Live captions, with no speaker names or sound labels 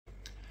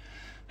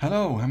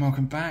Hello and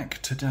welcome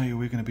back. Today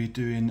we're going to be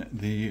doing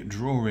the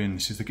drawing.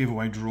 This is the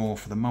giveaway draw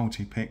for the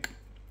Multipick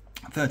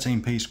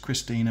 13-piece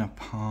Christina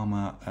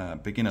Palmer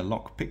beginner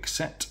lockpick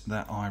set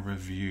that I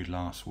reviewed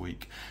last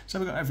week. So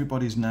we've got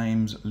everybody's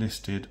names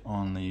listed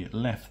on the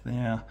left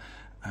there.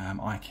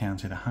 I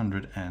counted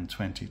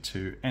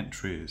 122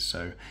 entries.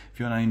 So if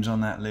your name's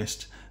on that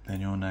list,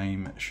 then your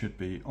name should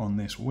be on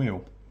this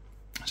wheel.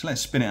 So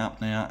let's spin it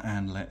up now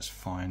and let's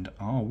find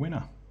our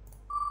winner.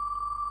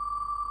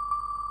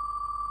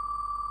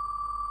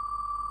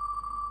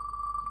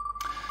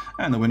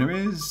 And the winner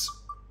is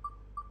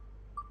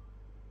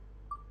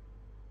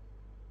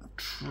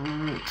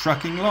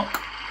Trucking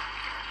Lock.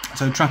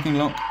 So Trucking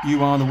Lock,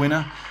 you are the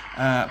winner.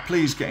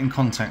 Please get in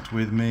contact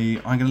with me.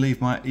 I'm going to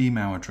leave my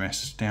email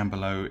address down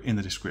below in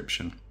the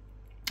description.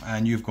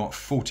 And you've got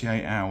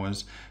 48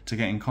 hours to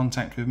get in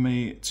contact with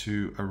me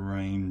to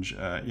arrange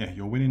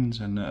your winnings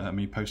and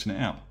me posting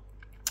it out.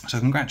 So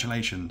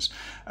congratulations.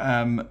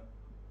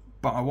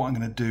 But what I'm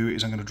going to do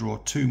is I'm going to draw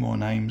 2 more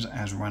names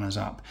as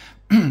runners-up.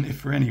 If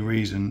for any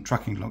reason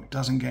Trucking Lock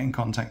doesn't get in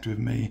contact with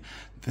me,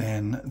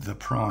 then the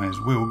prize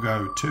will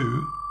go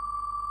to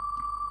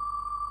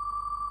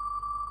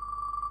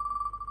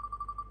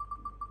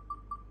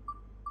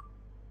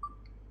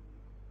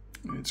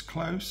it's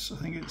close.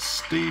 I think it's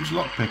Steve's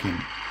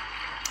Lockpicking.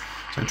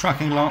 So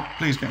Trucking Lock,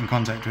 please get in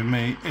contact with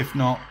me. If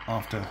not,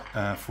 after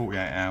 48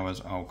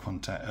 hours, I'll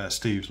contact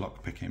Steve's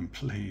Lockpicking.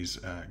 Please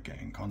get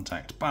in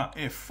contact. But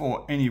if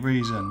for any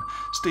reason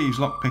Steve's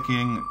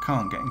Lockpicking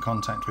can't get in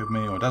contact with me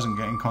or doesn't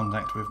get in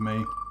contact with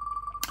me,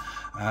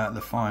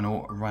 the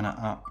final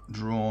runner-up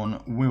drawn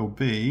will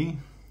be,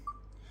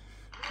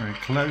 very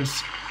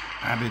close,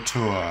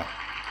 Abitur.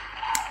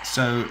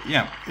 So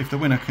yeah, if the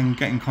winner can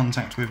get in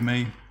contact with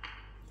me,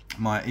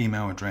 my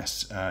email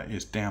address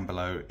is down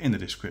below in the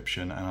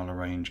description and I'll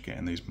arrange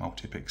getting these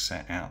multi-pick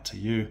set out to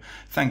you.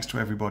 Thanks to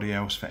everybody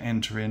else for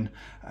entering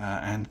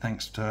and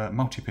thanks to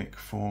Multipick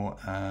for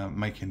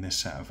making this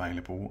set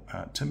available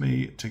to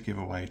me to give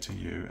away to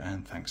you,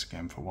 and thanks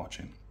again for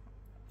watching.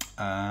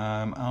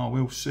 I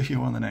will see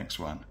you on the next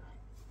one.